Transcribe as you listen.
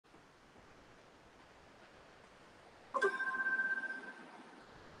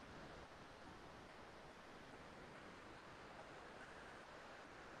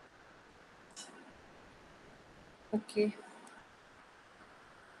Okay.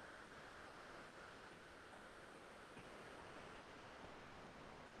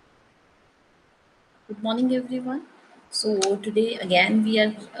 Good morning, everyone. So today again we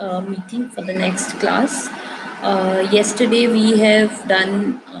are meeting for the next class. Yesterday we have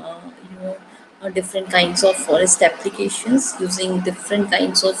done, different kinds of forest applications using different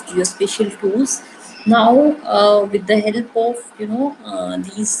kinds of geospatial tools. Now, with the help of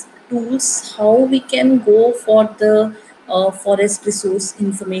these tools, how we can go for the forest resource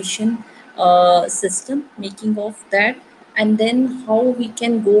information system, making of that, and then how we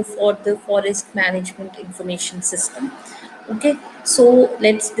can go for the forest management information system. Okay, so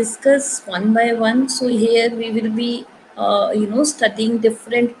let's discuss one by one. So here we will be studying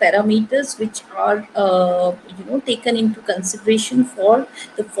different parameters which are taken into consideration for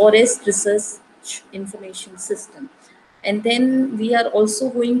the forest research information system. And then we are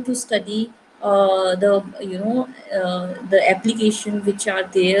also going to study the application which are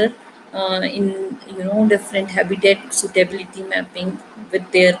there in different habitat suitability mapping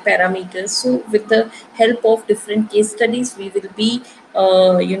with their parameters. So with the help of different case studies we will be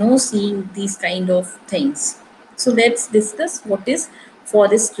seeing these kind of things. So let's discuss what is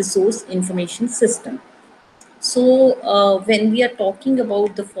forest resource information system. So when we are talking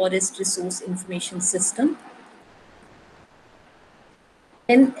about the forest resource information system,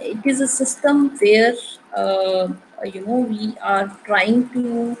 and it is a system where we are trying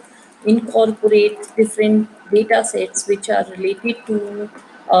to incorporate different data sets which are related to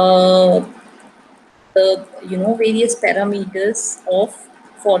uh, the various parameters of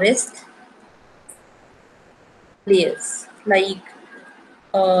forest layers, like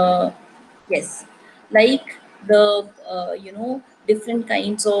uh, yes, like the different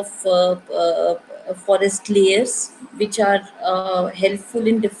kinds of forest layers which are helpful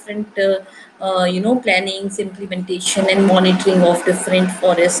in different plannings, implementation and monitoring of different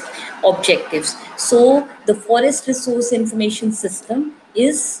forest objectives. So the forest resource information system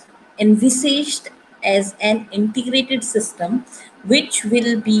is envisaged as an integrated system which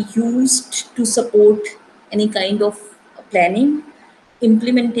will be used to support any kind of planning,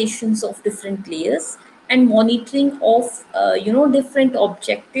 implementations of different layers, and monitoring of different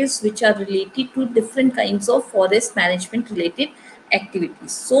objectives which are related to different kinds of forest management related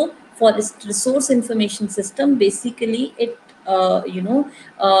activities. So forest resource information system, basically it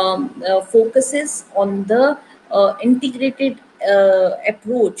focuses on the integrated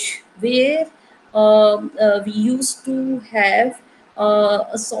approach where we used to have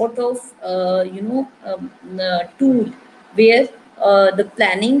a sort of tool where the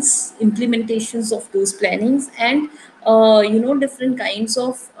plannings, implementations of those plannings, and different kinds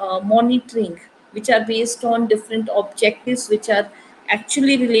of monitoring which are based on different objectives which are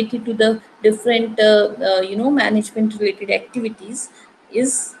actually related to the different management related activities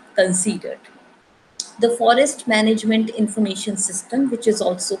is considered. The Forest Management Information System, which is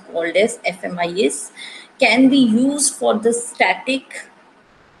also called as FMIS, can be used for the strategic,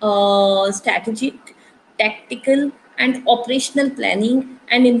 tactical, and operational planning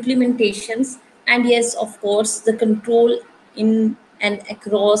and implementations, and yes, of course, the control in and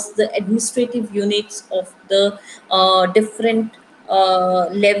across the administrative units of the different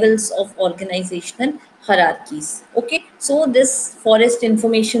levels of organizational hierarchies. Okay, so this forest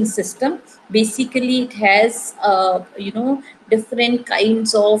information system, basically it has different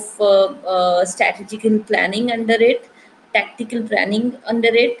kinds of strategical planning under it, tactical planning under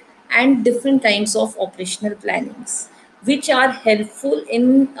it, and different kinds of operational plannings which are helpful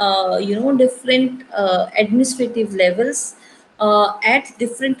in different administrative levels at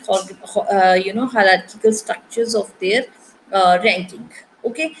different hierarchical structures of their ranking.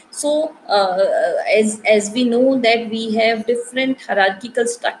 Okay, so as we know that we have different hierarchical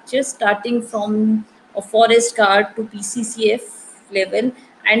structures starting from a forest guard to PCCF level,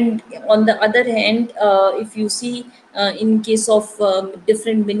 and on the other hand, if you see in case of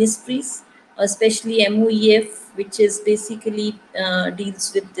different ministries, especially MOEF, which is basically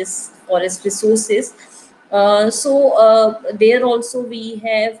deals with this forest resources. There also we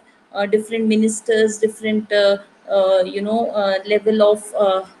have different ministers, different level of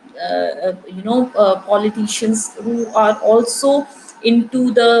politicians who are also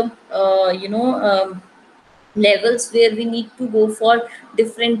into the levels where we need to go for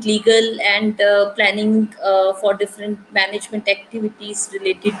different legal and planning for different management activities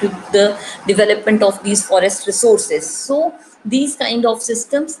related to the development of these forest resources. So these kind of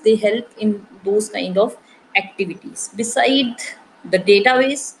systems, they help in those kind of activities beside the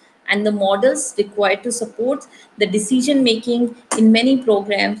database and the models required to support the decision making in many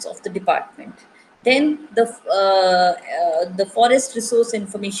programs of the department. Then the forest resource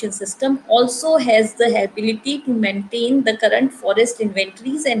information system also has the ability to maintain the current forest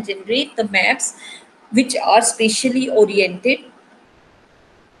inventories and generate the maps which are spatially oriented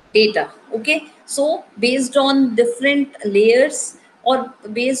data. Okay, so based on different layers or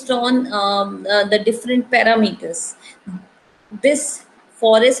based on the different parameters, this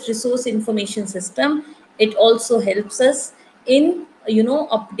forest resource information system, it also helps us in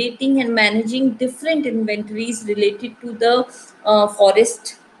updating and managing different inventories related to the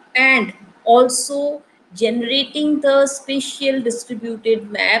forest, and also generating the spatial distributed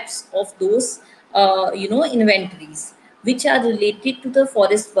maps of those inventories which are related to the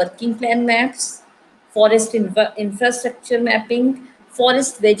forest working plan maps, forest infrastructure mapping,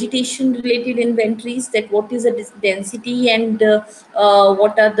 forest vegetation related inventories, that what is the density and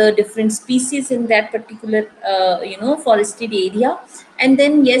what are the different species in that particular forested area, and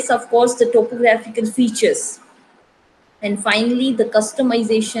then yes, of course, the topographical features, and finally the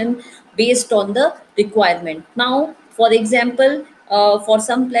customization based on the requirement. Now for example, for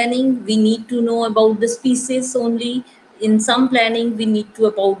some planning we need to know about the species only, in some planning we need to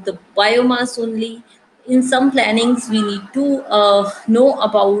about the biomass only, in some plannings we need to know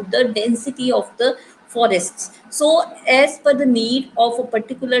about the density of the forests. So as per the need of a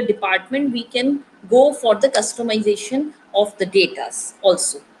particular department, we can go for the customization of the data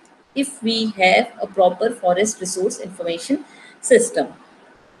also, if we have a proper forest resource information system.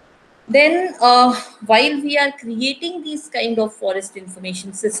 Then while we are creating these kind of forest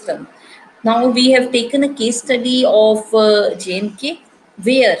information system, now we have taken a case study of JNK,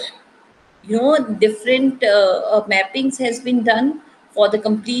 where different mappings has been done for the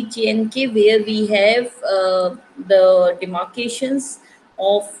complete JNK, where we have the demarcations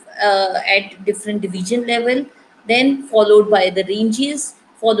of at different division level, then followed by the ranges,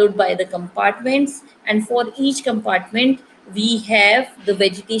 followed by the compartments, and for each compartment we have the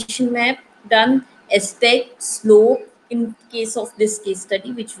vegetation map done, aspect, slope, in case of this case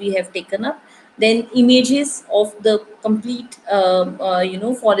study which we have taken up, then images of the complete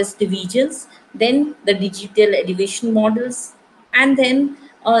forest divisions, then the digital elevation models, and then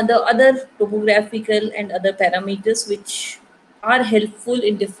the other topographical and other parameters which are helpful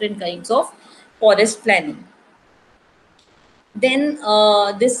in different kinds of forest planning. Then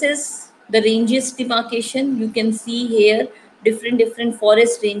this is the ranges demarcation. You can see here different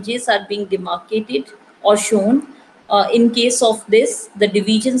forest ranges are being demarcated or shown. In case of this, the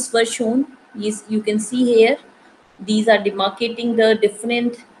divisions were shown. Is you can see here, these are demarcating the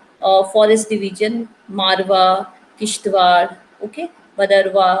different forest division: Marwa, Kishtwar, okay,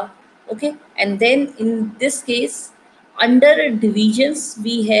 Badarwa, okay, and then in this case, under divisions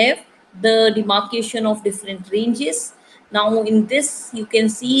we have the demarcation of different ranges. Now in this you can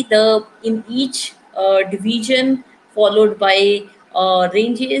see the in each division followed by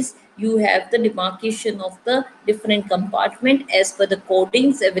ranges, you have the demarcation of the different compartment as per the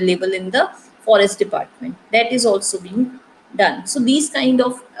codings available in the forest department. That is also being done. So these kind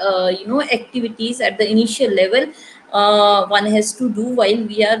of activities at the initial level one has to do while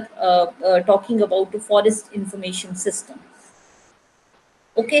we are talking about the forest information system.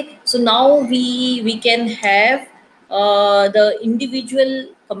 Okay, so now we can have the individual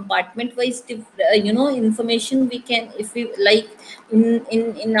compartment wise information. We can, if we like,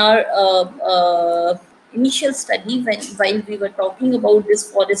 in our initial study, when while we were talking about this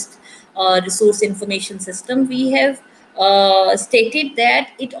forest resource information system, we have stated that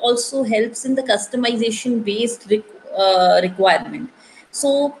it also helps in the customization based requirement.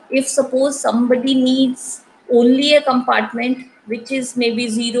 So if suppose somebody needs only a compartment which is maybe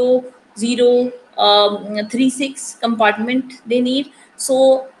 0 0 36 compartment they need,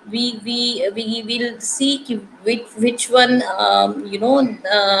 so we will see which one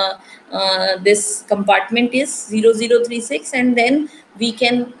this compartment is 0 0 36, and then we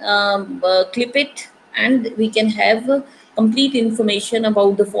can clip it, and we can have complete information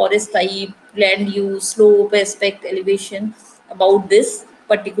about the forest type, land use, slope, aspect, elevation about this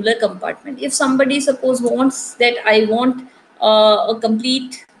particular compartment. If somebody suppose wants that I want a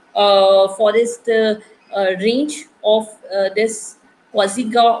complete forest range of this quasi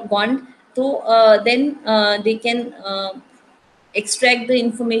gond, so then they can extract the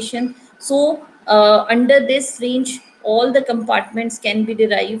information. So under this range all the compartments can be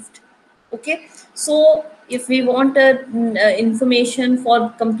derived. Okay, so if we want information for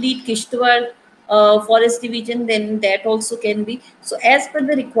complete Kishtwar forest division, then that also can be. So as per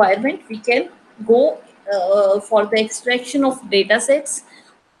the requirement we can go for the extraction of data sets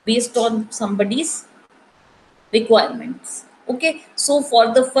based on somebody's requirements. Okay, so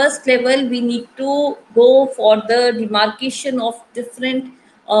for the first level, we need to go for the demarcation of different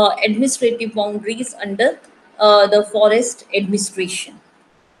administrative boundaries under the forest administration.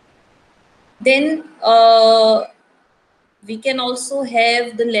 Then we can also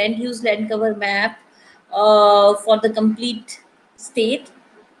have the land use land cover map for the complete state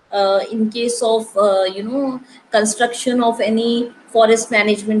in case of construction of any forest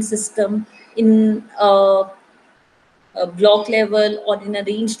management system in a block level or in a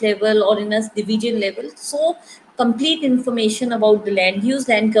range level or in a division level. So complete information about the land use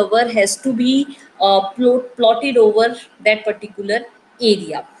land cover has to be plotted over that particular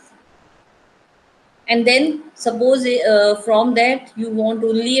area. And then suppose from that you want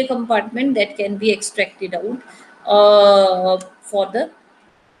only a compartment that can be extracted out for the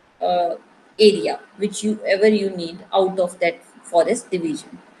uh, area which you ever you need out of that forest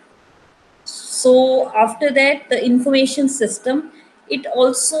division. So after that, the information system, it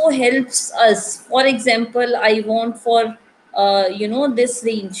also helps us. For example, I want for this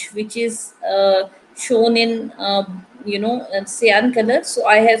range which is shown in cyan color. So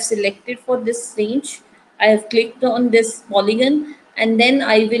I have selected for this range. I have clicked on this polygon, and then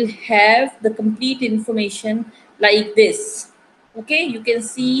I will have the complete information like this. Okay, you can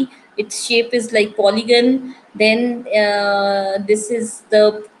see its shape is like polygon. Then this is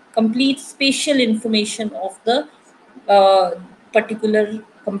the complete spatial information of the uh, particular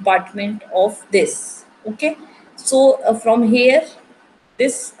compartment of this. Okay, so from here,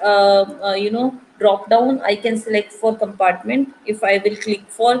 this drop down, I can select for compartment. If I will click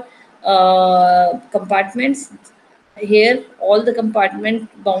for compartments, here all the compartment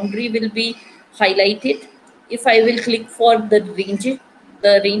boundary will be highlighted. If I will click for the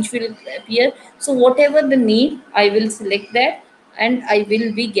range will appear. So whatever the need, I will select that, and I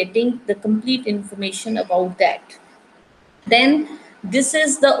will be getting the complete information about that. Then this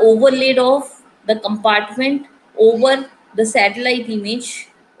is the overlaid of the compartment over the satellite image.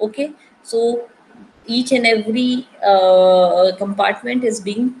 Okay, so each and every compartment is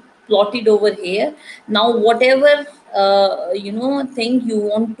being plotted over here. Now whatever thing you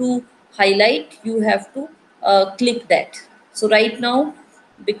want to highlight, you have to click that. So right now,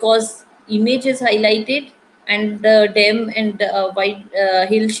 because image is highlighted and the dam and white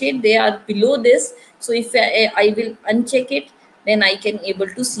hill shade, they are below this. So if I will uncheck it, then I can able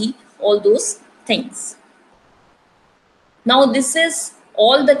to see all those things. Now this is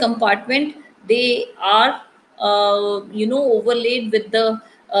all the compartment. They are overlaid with the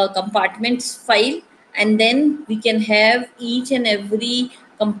compartments file, and then we can have each and every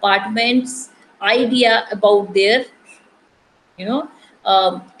compartment's idea about their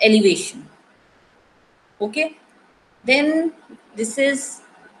elevation. Okay, then this is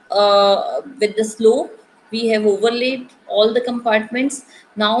with the slope, we have overlaid all the compartments.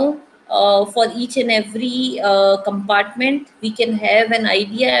 Now for each and every compartment, we can have an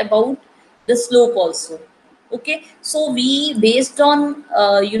idea about the slope also. Okay, so we based on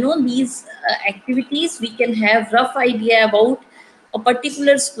these activities, we can have rough idea about a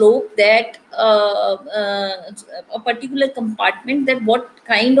particular slope, that a particular compartment, that what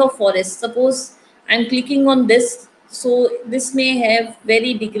kind of forest. Suppose I'm clicking on this, so this may have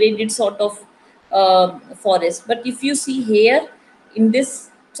very degraded sort of forest. But if you see here in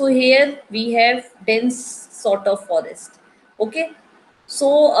this, so here we have dense sort of forest. Okay,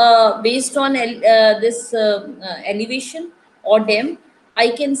 so based on this elevation or dam, I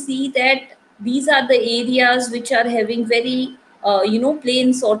can see that these are the areas which are having very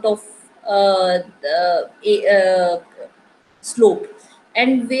plain sort of uh, uh, a- uh, slope,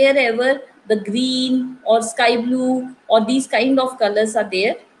 and wherever the green or sky blue or these kind of colors are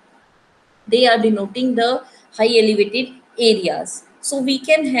there, they are denoting the high elevated areas. So we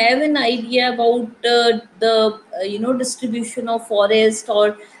can have an idea about the distribution of forest,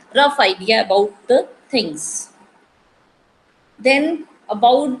 or rough idea about the things. Then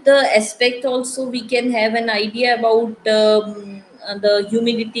about the aspect also, we can have an idea about the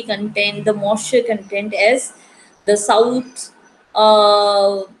humidity content, the moisture content, as the south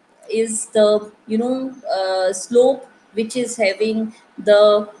is the slope which is having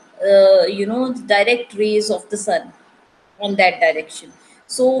the direct rays of the sun on that direction.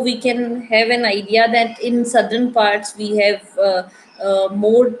 So we can have an idea that in southern parts we have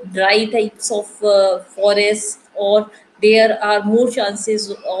more dry types of forest, or there are more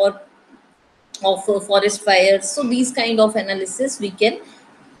chances or of forest fires. So these kind of analysis we can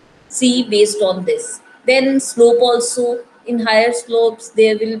see based on this. Then slope also, in higher slopes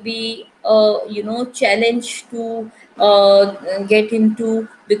there will be challenge to get into,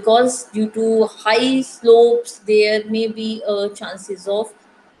 because due to high slopes there may be chances of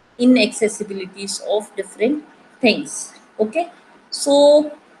inaccessibilities of different things. Okay,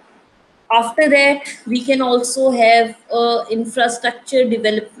 so after that we can also have infrastructure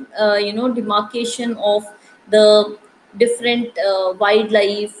develop, demarcation of the different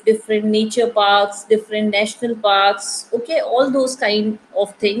wildlife, different nature parks, different national parks. Okay, all those kind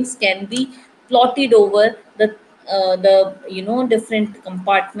of things can be plotted over the different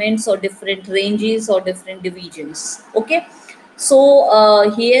compartments or different ranges or different divisions. Okay,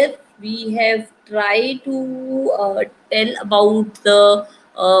 so here we have tried to tell about the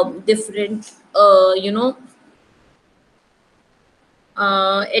different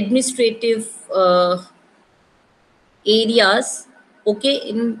administrative areas. Okay,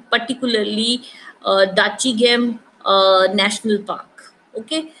 in particularly Dachigam National Park.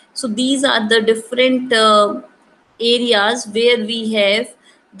 Okay, so these are the different areas where we have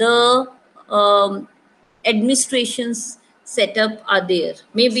the administrations set up are there.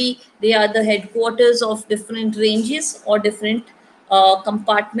 Maybe they are the headquarters of different ranges or different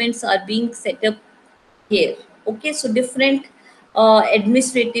compartments are being set up here. Okay, so different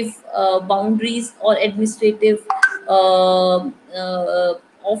administrative boundaries or administrative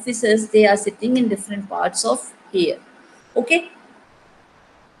officers, they are sitting in different parts of here. Okay,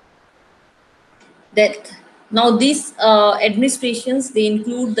 that now these administrations, they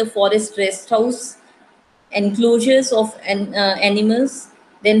include the forest rest house, enclosures of animals,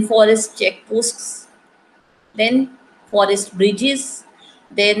 then forest checkposts, then forest bridges,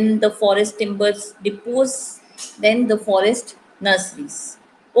 then the forest timbers depots, then the forest nurseries.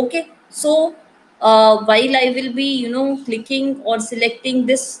 Okay, so while I will be clicking or selecting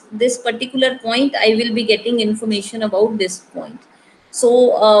this particular point, I will be getting information about this point.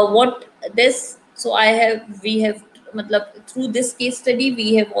 So what this so I have we have matlab, through this case study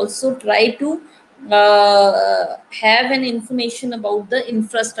we have also tried to have an information about the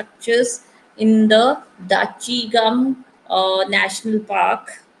infrastructures in the Dachigam National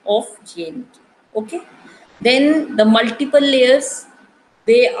Park of JNK. Okay, then the multiple layers,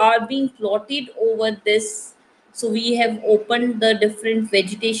 they are being plotted over this. So we have opened the different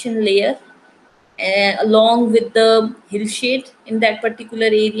vegetation layer along with the hillshade in that particular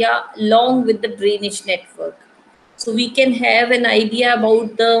area, along with the drainage network. So we can have an idea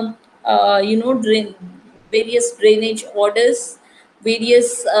about the various drainage orders,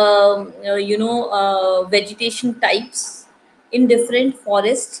 various vegetation types in different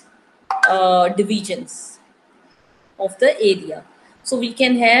forest divisions of the area. So we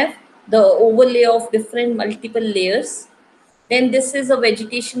can have the overlay of different multiple layers. Then this is a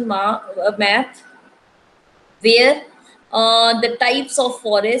vegetation map where the types of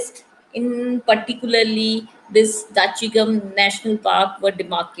forest in particularly this Dachigam National Park were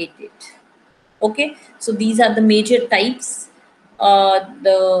demarcated. Okay, so these are the major types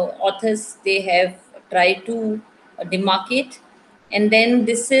the authors, they have tried to demarcate. And then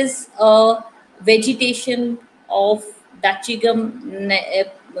this is a vegetation of Dachigam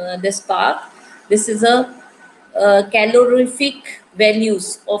this park. This is a calorific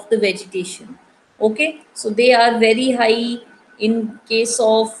values of the vegetation. Okay, so they are very high in case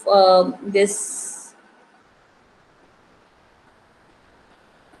of this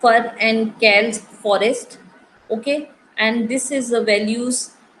fir and cal forest. Okay, and this is the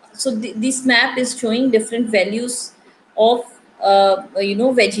values. So this map is showing different values of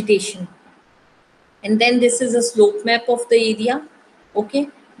vegetation. And then this is a slope map of the area. Okay,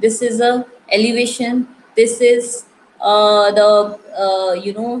 this is a elevation. This is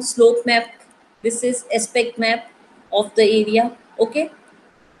the slope map. This is aspect map of the area. Okay,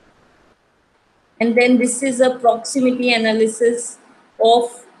 and then this is a proximity analysis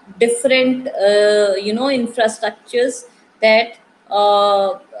of different infrastructures that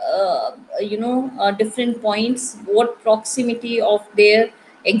different points, what proximity of their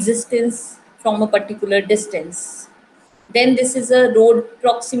existence from a particular distance. Then this is a road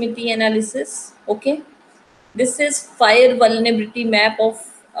proximity analysis. Okay, this is fire vulnerability map of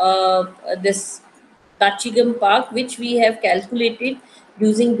this Tachigam Park, which we have calculated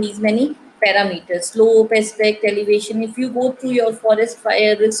using these many parameters: slope, aspect, elevation. If you go through your forest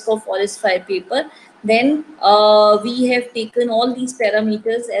fire risk of forest fire paper, then we have taken all these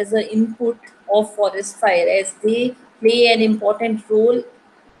parameters as an input of forest fire, as they play an important role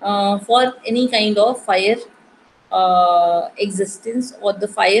for any kind of fire existence or the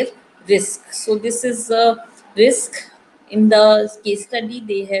fire risk. So this is a risk in the case study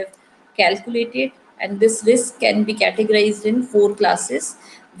they have calculated, and this risk can be categorized in four classes,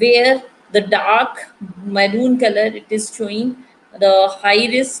 where The dark maroon color, it is showing the high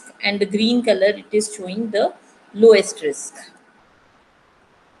risk, and the green color, it is showing the lowest risk.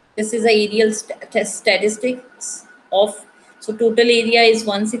 This is the aerial test statistics of, so total area is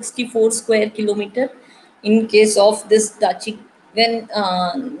 164 square kilometer in case of this Dachigan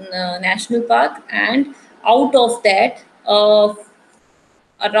National Park, and out of that,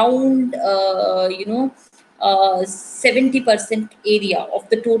 around 70% area of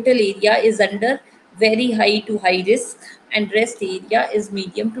the total area is under very high to high risk, and rest area is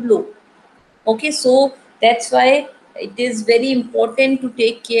medium to low. Okay, so that's why it is very important to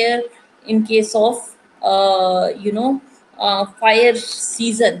take care in case of fire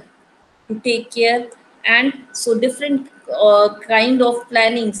season, to take care. And so different kind of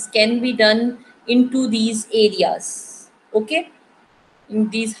plannings can be done into these areas. Okay, in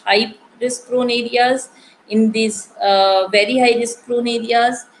these high risk prone areas, in these very high risk prone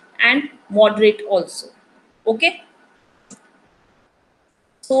areas, and moderate also. Okay,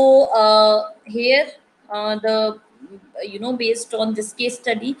 so here, the based on this case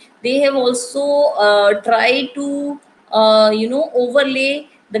study, they have also tried to overlay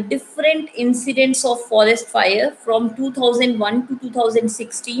the different incidents of forest fire from 2001 to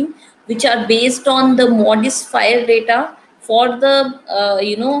 2016, which are based on the modest fire data for the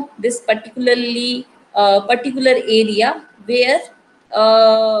this particular area where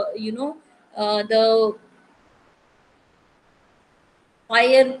the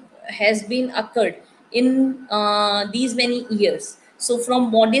fire has been occurred in these many years. So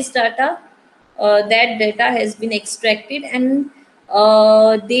from modest data, that data has been extracted, and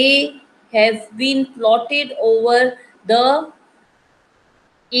they have been plotted over the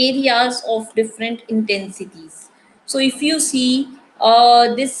areas of different intensities. So if you see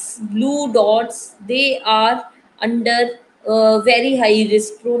this blue dots, they are under very high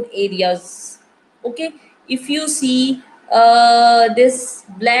risk prone areas. Okay, if you see this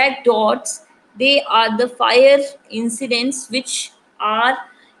black dots, they are the fire incidents which are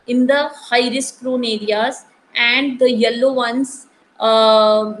in the high risk prone areas, and the yellow ones,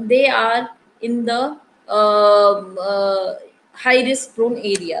 they are in the high risk prone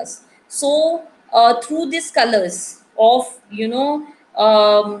areas. So through these colors of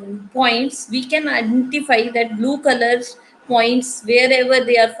points, we can identify that blue colors points, wherever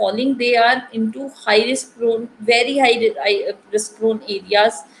they are falling, they are into high risk prone, very high risk prone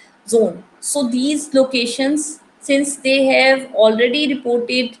areas zone. So these locations, since they have already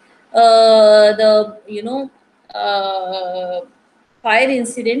reported the fire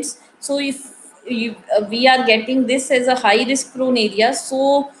incidents, so if we are getting this as a high risk prone area,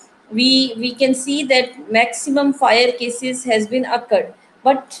 so we can see that maximum fire cases has been occurred.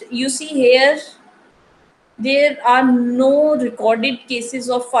 But you see here, there are no recorded cases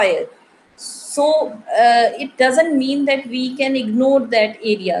of fire. So it doesn't mean that we can ignore that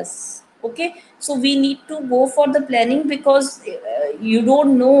areas. Okay, so we need to go for the planning, because you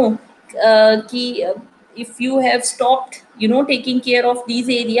don't know if you have stopped taking care of these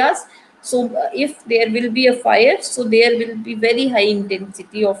areas. So if there will be a fire, so there will be very high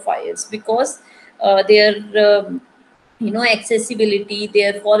intensity of fires, because their accessibility,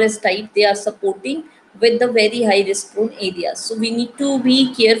 their forest type, they are supporting with the very high risk prone areas. So we need to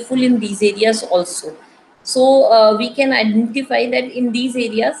be careful in these areas also. So we can identify that in these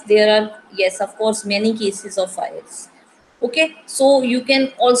areas there are, yes, of course, many cases of fires. Okay, so you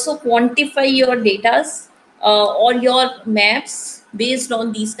can also quantify your datas or your maps based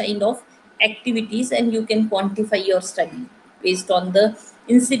on these kind of activities, and you can quantify your study based on the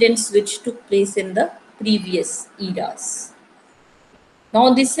incidents which took place in the previous eras.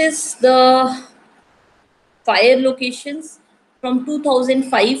 Now this is the fire locations from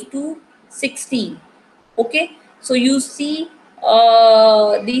 2005 to 16. Okay, so you see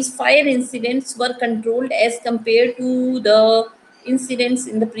these fire incidents were controlled as compared to the incidents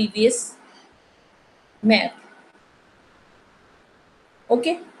in the previous map.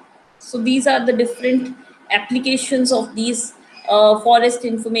 Okay, so these are the different applications of these forest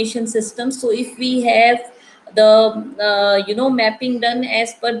information systems. So if we have the mapping done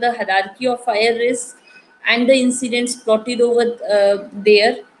as per the hierarchy of fire risk, and the incidents plotted over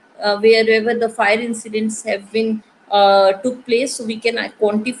there, wherever the fire incidents have been took place, so we can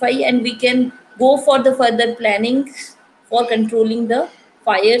quantify, and we can go for the further planning for controlling the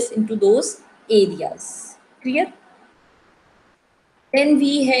fires into those areas. Clear? Then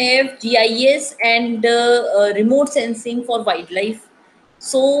we have GIS and remote sensing for wildlife.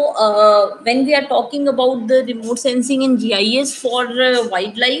 So when we are talking about the remote sensing and GIS for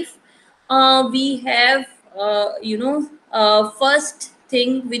wildlife, we have first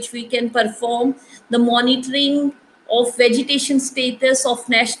thing which we can perform, the monitoring of vegetation status of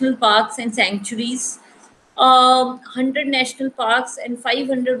national parks and sanctuaries, 100 national parks and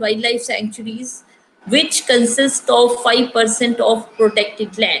 500 wildlife sanctuaries, which consist of 5% of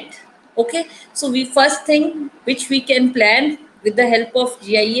protected land. Okay, so we first thing which we can plan with the help of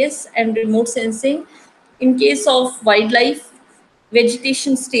GIS and remote sensing in case of wildlife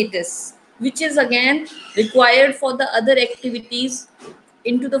vegetation status, which is again required for the other activities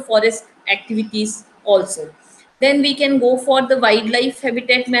into the forest activities also. Then we can go for the wildlife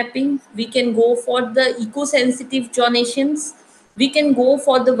habitat mapping, we can go for the eco-sensitive zonations, we can go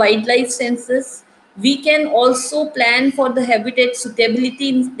for the wildlife census, we can also plan for the habitat suitability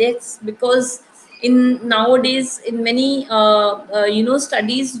index, because in nowadays in many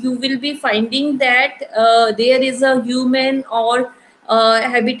studies you will be finding that there is a human or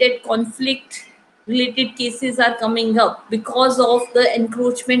habitat conflict related cases are coming up because of the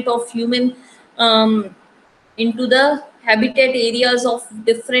encroachment of human into the habitat areas of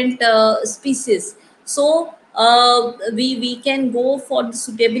different species. So we can go for the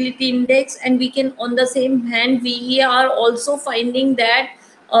suitability index, and we can, on the same hand, we are also finding that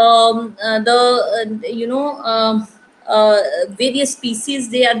the various species,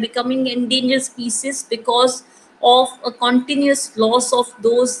 they are becoming endangered species because of a continuous loss of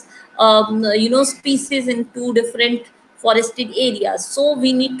those species in two different forested areas. So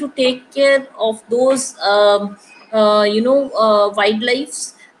we need to take care of those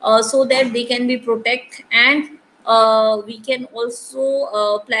wildlife, so that they can be protected, and we can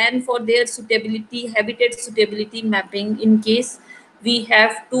also plan for their suitability, habitat suitability mapping, in case we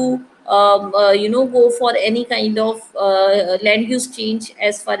have to go for any kind of land use change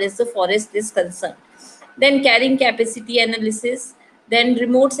as far as the forest is concerned. Then carrying capacity analysis, then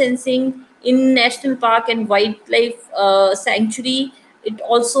remote sensing in national park and wildlife sanctuary. It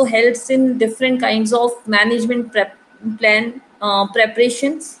also helps in different kinds of management plan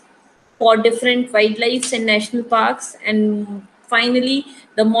preparations for different wildlife and national parks. And finally,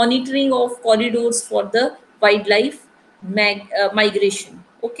 the monitoring of corridors for the wildlife migration.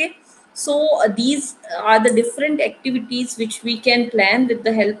 Okay, so these are the different activities which we can plan with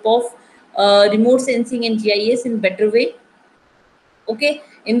the help of remote sensing and GIS in better way. Okay,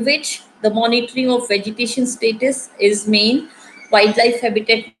 in which the monitoring of vegetation status is main, wildlife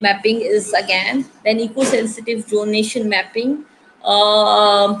habitat mapping is again, then eco-sensitive zonation mapping,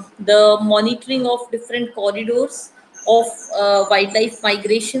 the monitoring of different corridors of wildlife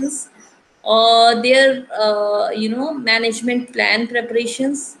migrations, their management plan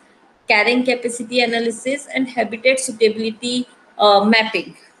preparations, carrying capacity analysis, and habitat suitability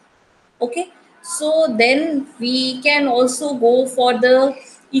mapping. Okay, so then we can also go for the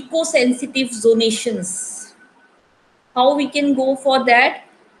eco-sensitive zonations. How we can go for that?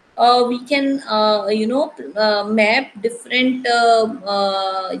 We can map different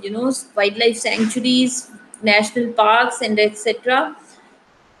wildlife sanctuaries, national parks, and etc.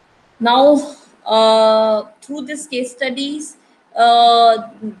 Now, through this case studies,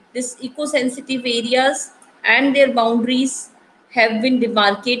 this eco-sensitive areas and their boundaries have been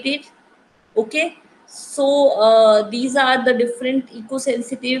demarcated. Okay, so these are the different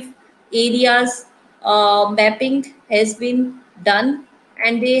eco-sensitive areas. Mapping has been done,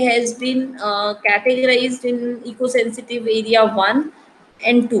 and they has been categorized in eco-sensitive area 1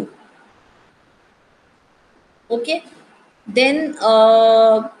 and 2. Okay, then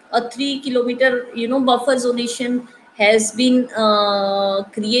a 3 kilometer buffer zonation has been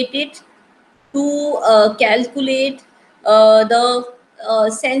created to calculate the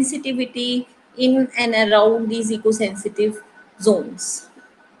sensitivity in and around these eco-sensitive zones.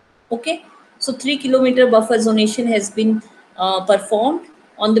 Okay, so 3 kilometer buffer zonation has been performed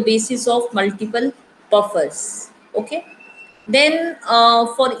on the basis of multiple buffers. Okay, then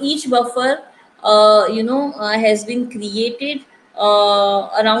for each buffer, has been created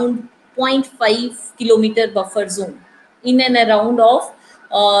around zero point 0.5 kilometer buffer zone in and around of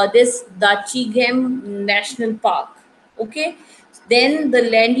this Dachigam National Park. Okay, then the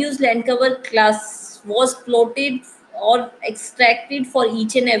land use land cover class was plotted or extracted for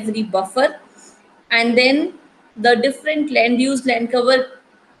each and every buffer, and then the different land use land cover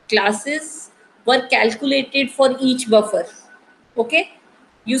classes were calculated for each buffer. Okay,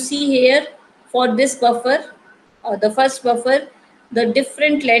 you see here, for this buffer, the first buffer, the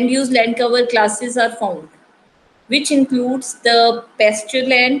different land use land cover classes are found, which includes the pasture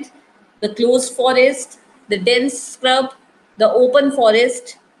land, the closed forest, the dense scrub, the open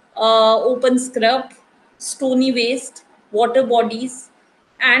forest, open scrub, stony waste, water bodies,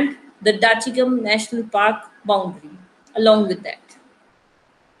 and the Dachigam National Park boundary along with that.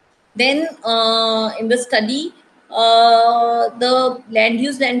 Then in the study, the land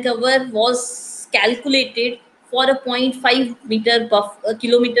use land cover was calculated for a 0.5 meter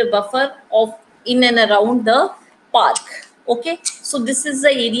kilometer buffer of in and around the park. Okay, so this is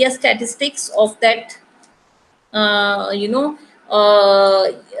the area statistics of that uh, you know uh,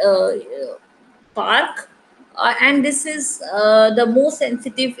 uh, park, and this is the most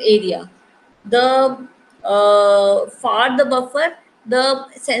sensitive area. The far the buffer, the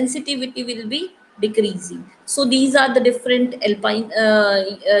sensitivity will be decreasing. So these are the different alpine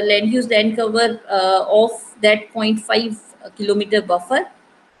land use land cover of that 0.5 kilometer buffer,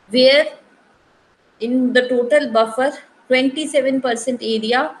 where in the total buffer, 27%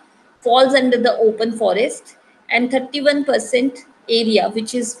 area falls under the open forest, and 31% area,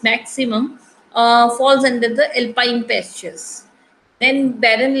 which is maximum, falls under the alpine pastures. Then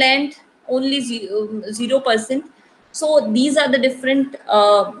barren land, only 0%. So these are the different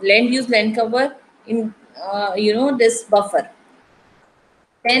land use land cover in this buffer.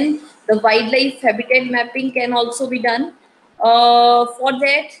 Then the wildlife habitat mapping can also be done. For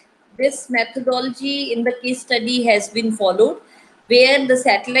that, this methodology in the case study has been followed, where the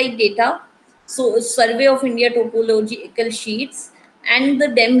satellite data, so Survey of India topological sheets, and the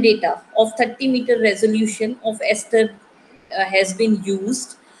DEM data of 30-meter resolution of Ester has been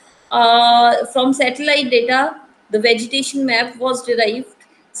used. From satellite data, the vegetation map was derived.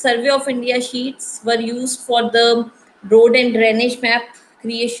 Survey of India sheets were used for the road and drainage map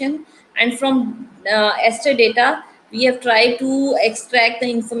creation. And from Ester data, we have tried to extract the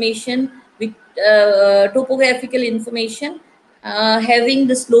information with topographical information, having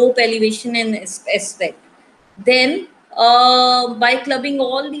the slope, elevation, and aspect. Then, by clubbing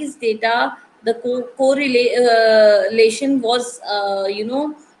all these data, the correlation was,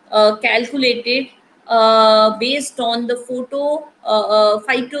 calculated based on the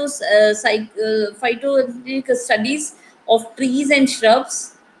phytogenetic studies of trees and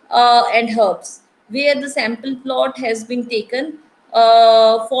shrubs and herbs, where the sample plot has been taken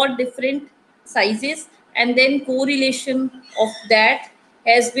for different sizes, and then correlation of that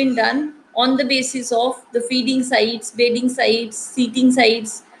has been done on the basis of the feeding sites, bedding sites, seating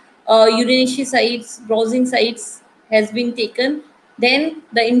sites, urination sites, browsing sites has been taken. Then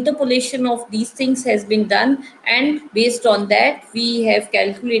the interpolation of these things has been done, and based on that, we have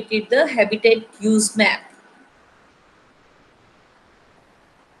calculated the habitat use map.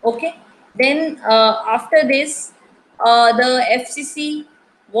 Okay. Then after this, the FCC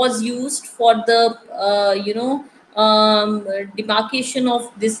was used for the demarcation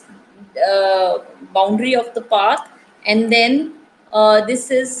of this boundary of the park, and then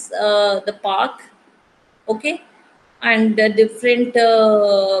this is the park. Okay. And different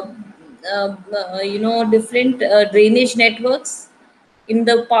different drainage networks in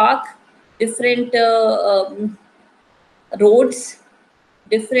the park, different roads,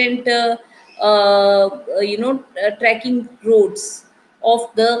 different tracking roads of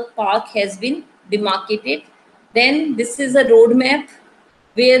the park has been demarcated. Then this is a roadmap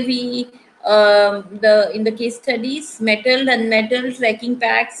where we the in the case studies, metal and metal tracking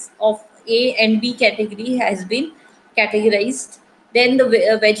packs of A and B category has been categorized. Then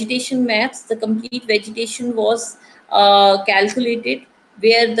the vegetation maps, the complete vegetation was calculated,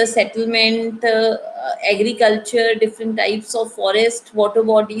 where the settlement, agriculture, different types of forest, water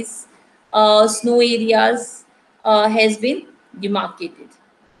bodies, snow areas has been demarcated.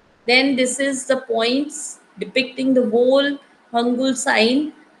 Then this is the points depicting the whole Hangul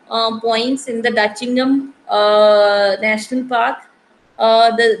sign points in the Dutchingham National Park,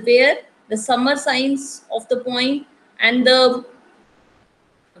 where the summer signs of the point and the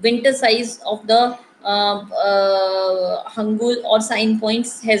winter size of the hangul or sign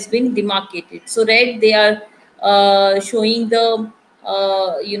points has been demarcated. So red, they are showing the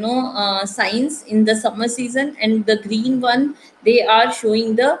signs in the summer season, and the green one, they are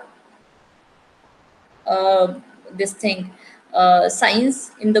showing the uh, this thing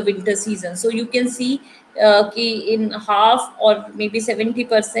signs in the winter season. So you can see in half or maybe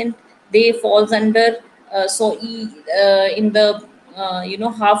 70% they falls under in the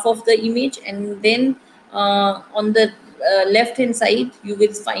half of the image, and then on the left hand side you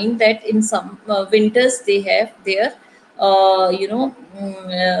will find that in some winters they have their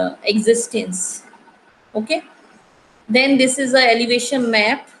existence. Okay. Then this is a elevation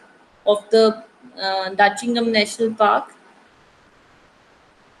map of the Dutchingham National Park.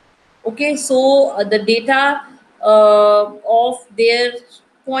 Okay, so the data of their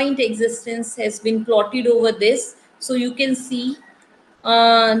point existence has been plotted over this. So you can see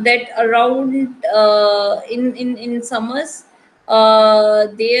that around in summers,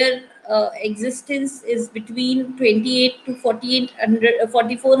 their existence is between 28 to 4800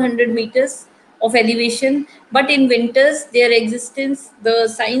 4400 meters of elevation, but in winters their existence, the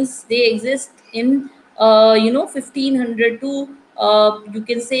signs, they exist in 1500 to you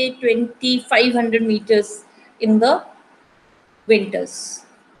can say 2500 meters in the winters.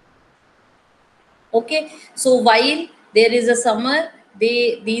 Okay, so while there is a summer,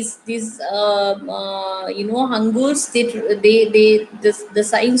 they these hungurs, the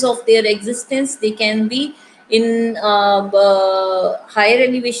signs of their existence, they can be in higher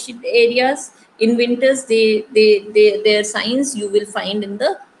elevation areas. In winters, their signs you will find in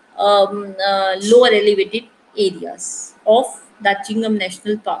the lower elevated areas of that Chingam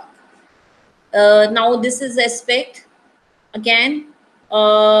National Park. Now this is aspect again.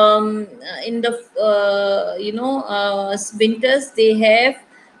 In the winters, they have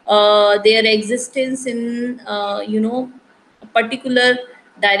their existence in a particular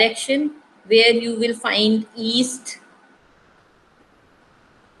direction, where you will find east,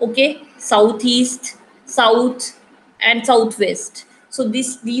 okay, southeast, south, and southwest. So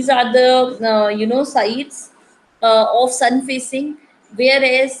these are the sites of sun facing,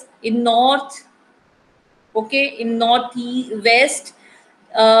 whereas in north, okay, in northwest,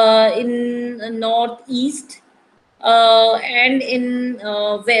 in northeast, and in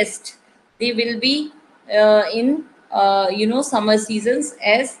west, they will be in summer seasons,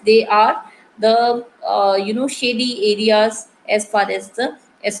 as they are the shady areas as far as the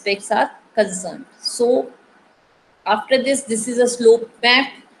aspects are concerned. So after this is a slope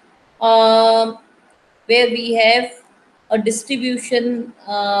map, um, where we have a distribution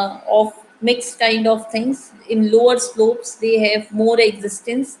of mixed kind of things. In lower slopes, they have more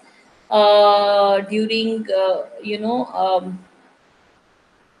existence during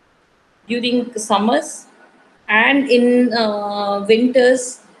summers, and in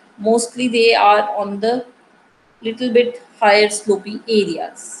winters, mostly they are on the little bit higher slopy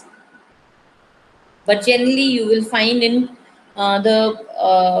areas. But generally you will find in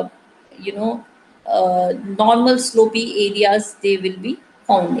the you know normal slopy areas, they will be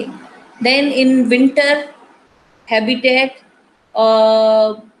found in. Then in winter habitat,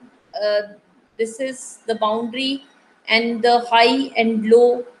 uh, uh, this is the boundary and the high and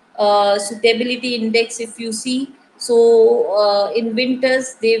low suitability index, if you see. So in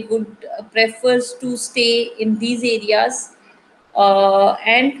winters they would prefers to stay in these areas,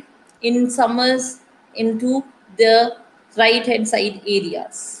 and in summers into the right hand side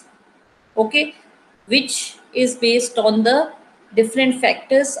areas, okay, which is based on the different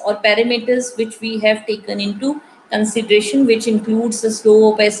factors or parameters which we have taken into consideration, which includes the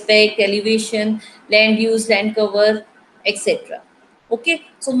slope aspect, elevation, land use, land cover, etc. Okay,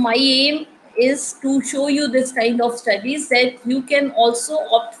 so my aim is to show you this kind of studies, that you can also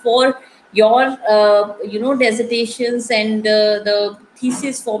opt for your dissertations and the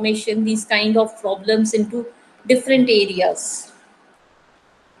thesis formation, these kind of problems into different areas.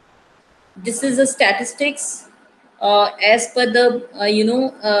 This is a statistics as per the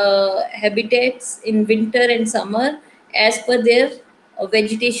habitats in winter and summer, as per their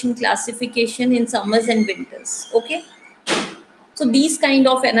vegetation classification in summers and winters. Okay, so these kind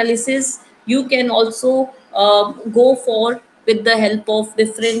of analysis you can also go for with the help of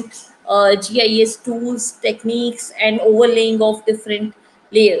different GIS tools, techniques, and overlaying of different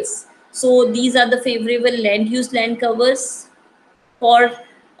layers. So these are the favorable land use, land covers for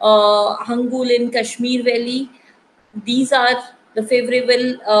Hangul in Kashmir Valley. These are the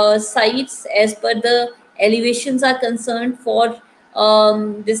favorable sites as per the elevations are concerned for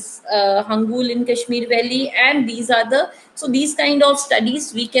this Hangul in Kashmir Valley, and these are the, so these kind of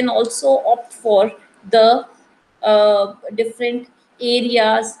studies we can also opt for the different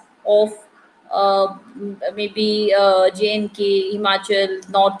areas of maybe JNK, Himachal,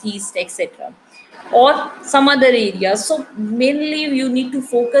 Northeast, etc., or some other areas. So mainly you need to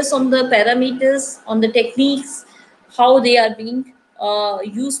focus on the parameters, on the techniques, how they are being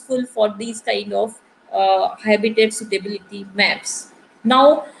useful for these kind of habitat suitability maps.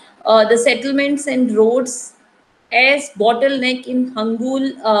 Now, the settlements and roads as bottleneck in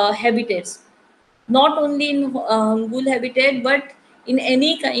Hangul habitats, not only in Hangul habitat, but in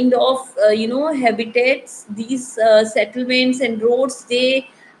any kind of habitats. These settlements and roads, they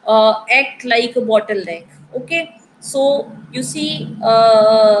act like a bottleneck. Okay, so you see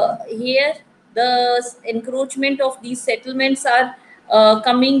here the encroachment of these settlements are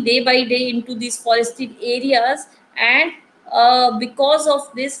coming day by day into these forested areas, and because of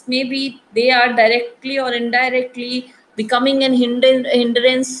this, maybe they are directly or indirectly becoming an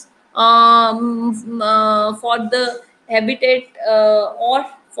hindrance for the habitat or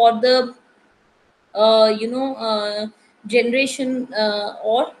for the generation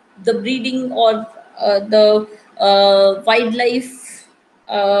or the breeding or the wildlife,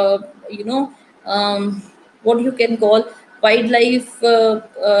 uh, you know um, what you can call wildlife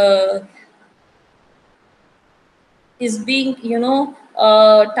is being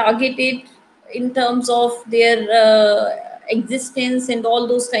targeted in terms of their existence and all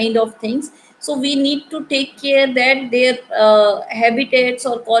those kind of things. So we need to take care that their habitats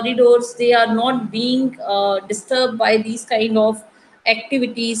or corridors, they are not being disturbed by these kind of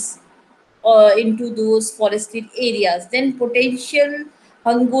activities into those forested areas. Then potential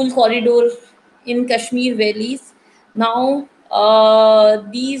Hangul corridor in Kashmir valleys. Now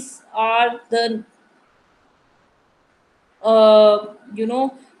these are the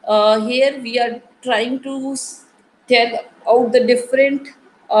here we are trying to tell out the different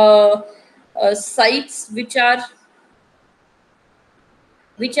uh, sites which are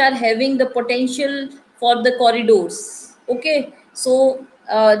having the potential for the corridors. Okay, so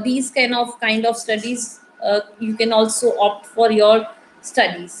these kind of studies you can also opt for your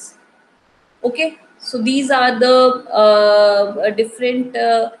studies. Okay, so these are the different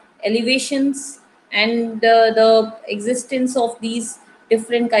elevations and the existence of these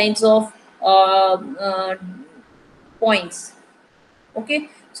different kinds of points. Okay,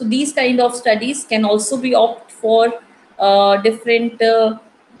 so these kind of studies can also be opt for different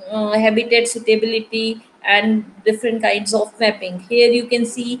habitat suitability and different kinds of mapping. Here you can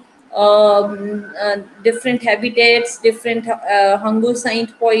see different habitats, different hunger sign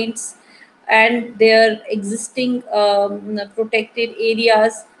points, and their existing protected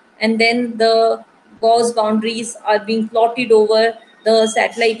areas, and then the gauze boundaries are being plotted over the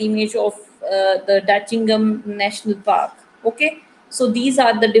satellite image of the Datchingham National Park. Okay, so these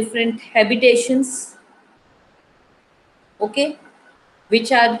are the different habitations, okay,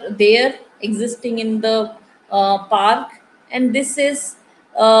 which are there existing in the park, and this is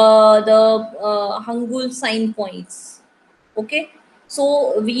the Hangul sign points. Okay,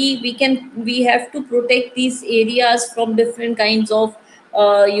 so we have to protect these areas from different kinds of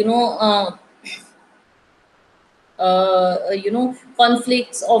uh, you know uh,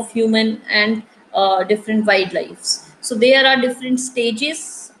 conflicts of human and different wildlife. So there are different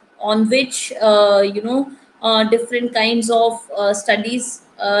stages on which different kinds of studies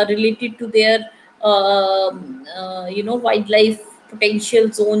related to their wildlife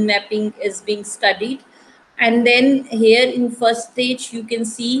potential zone mapping is being studied. And then here in first stage you can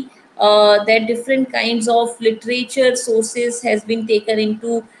see that different kinds of literature sources has been taken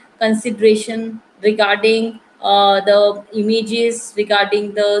into consideration regarding the images,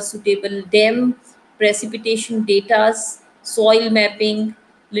 regarding the suitable dam, precipitation data, soil mapping,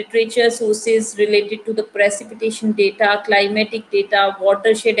 literature sources related to the precipitation data, climatic data,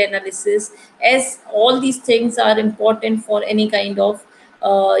 watershed analysis, as all these things are important for any kind of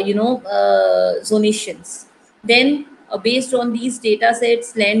zonations. Then, based on these data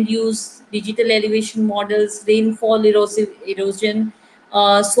sets, land use, digital elevation models, rainfall erosion,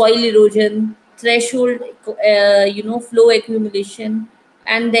 soil erosion, threshold, flow accumulation,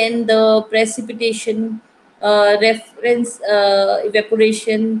 and then the precipitation, reference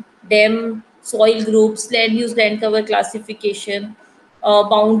evaporation, dam, soil groups, land use, land cover classification,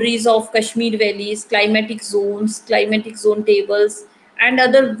 boundaries of Kashmir valleys, climatic zone tables, and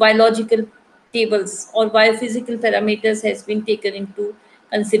other biological tables or biophysical parameters has been taken into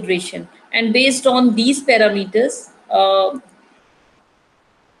consideration. And based on these parameters,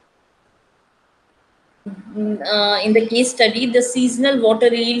 in the case study, the seasonal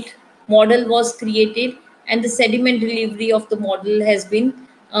water yield model was created, and the sediment delivery of the model has been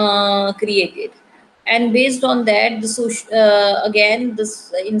created. And based on that, again,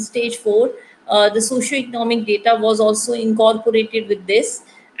 this in stage four, the socio-economic data was also incorporated with this.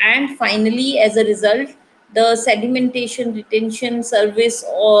 And finally, as a result, the sedimentation retention service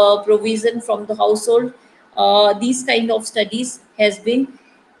or provision from the household, these kind of studies has been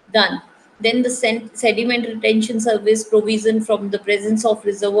done. Then the sediment retention service provision from the presence of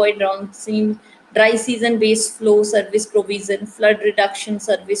reservoir downstream, dry season base flow service provision, flood reduction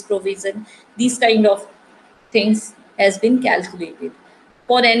service provision, these kind of things has been calculated.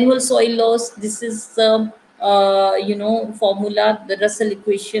 For annual soil loss, this is the formula, the Russell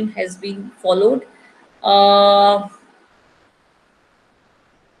equation has been followed. Uh,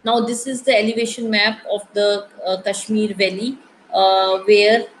 Now, this is the elevation map of the Kashmir Valley,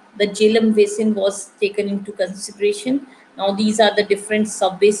 where the Jhelum Basin was taken into consideration. Now, these are the different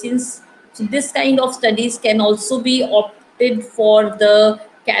sub basins. So, this kind of studies can also be opted for the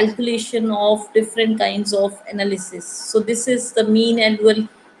calculation of different kinds of analysis. So this is the mean annual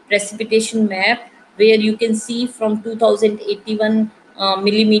precipitation map, where you can see from 2081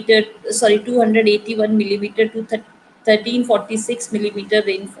 millimeter, sorry, 281 millimeter to 1346 millimeter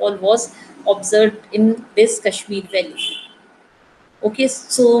rainfall was observed in this Kashmir Valley. Okay,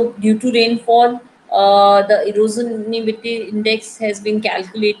 so due to rainfall, the erosionivity index has been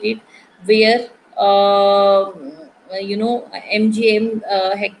calculated, where mgm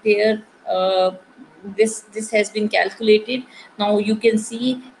hectare. This has been calculated. Now you can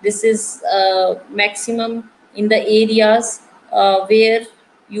see this is maximum in the areas where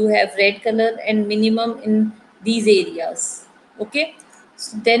you have red color, and minimum in these areas. Okay,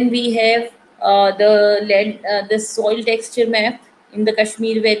 so then we have the soil texture map in the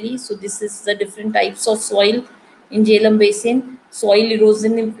Kashmir Valley. So this is the different types of soil in Jhelum Basin. Soil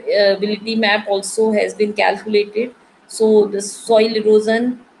erosion ability map also has been calculated. So the soil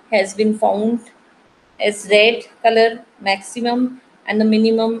erosion has been found as red color maximum, and the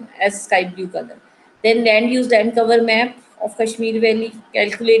minimum as sky blue color. Then land cover map of Kashmir Valley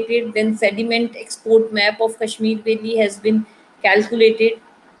calculated. Then sediment export map of Kashmir Valley has been calculated.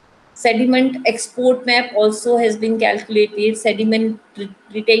 Sediment export map also has been calculated. Sediment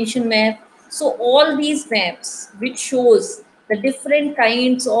retention map. So all these maps which shows the different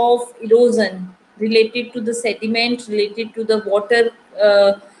kinds of erosion related to the sediment, related to the water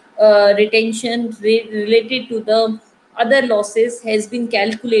retention, related to the other losses, has been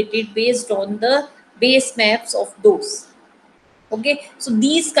calculated based on the base maps of those. Okay, so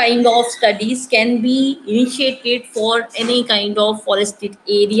these kind of studies can be initiated for any kind of forested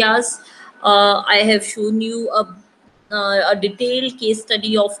areas. I have shown you a detailed case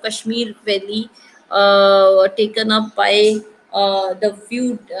study of Kashmir Valley, taken up by the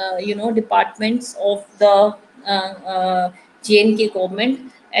few departments of the JNK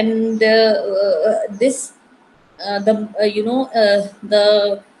government. And this the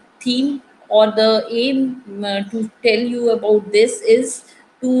theme or the aim to tell you about this is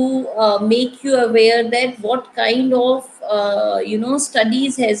to make you aware that what kind of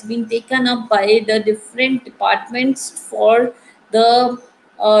studies has been taken up by the different departments for the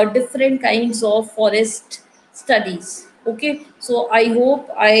different kinds of forest studies. Okay, so I hope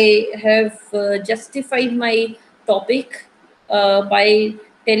I have justified my topic by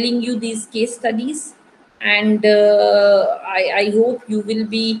telling you these case studies. And I hope you will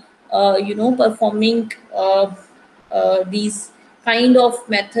be performing these kind of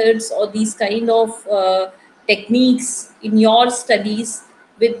methods or these kind of techniques in your studies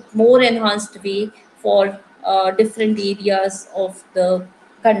with more enhanced way for different areas of the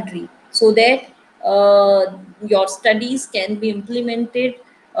country, so that your studies can be implemented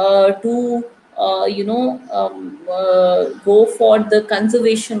to go for the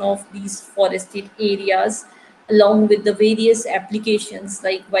conservation of these forested areas, along with the various applications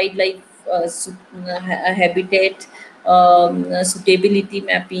like wildlife habitat suitability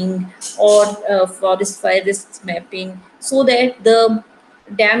mapping, or forest fire risks mapping, so that the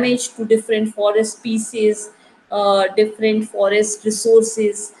damage to different forest species, different forest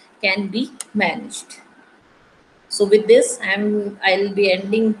resources can be managed. So with this, I'll be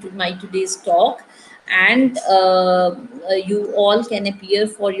ending to my today's talk, and you all can appear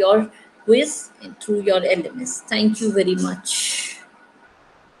for your quiz through your LMS. Thank you very much.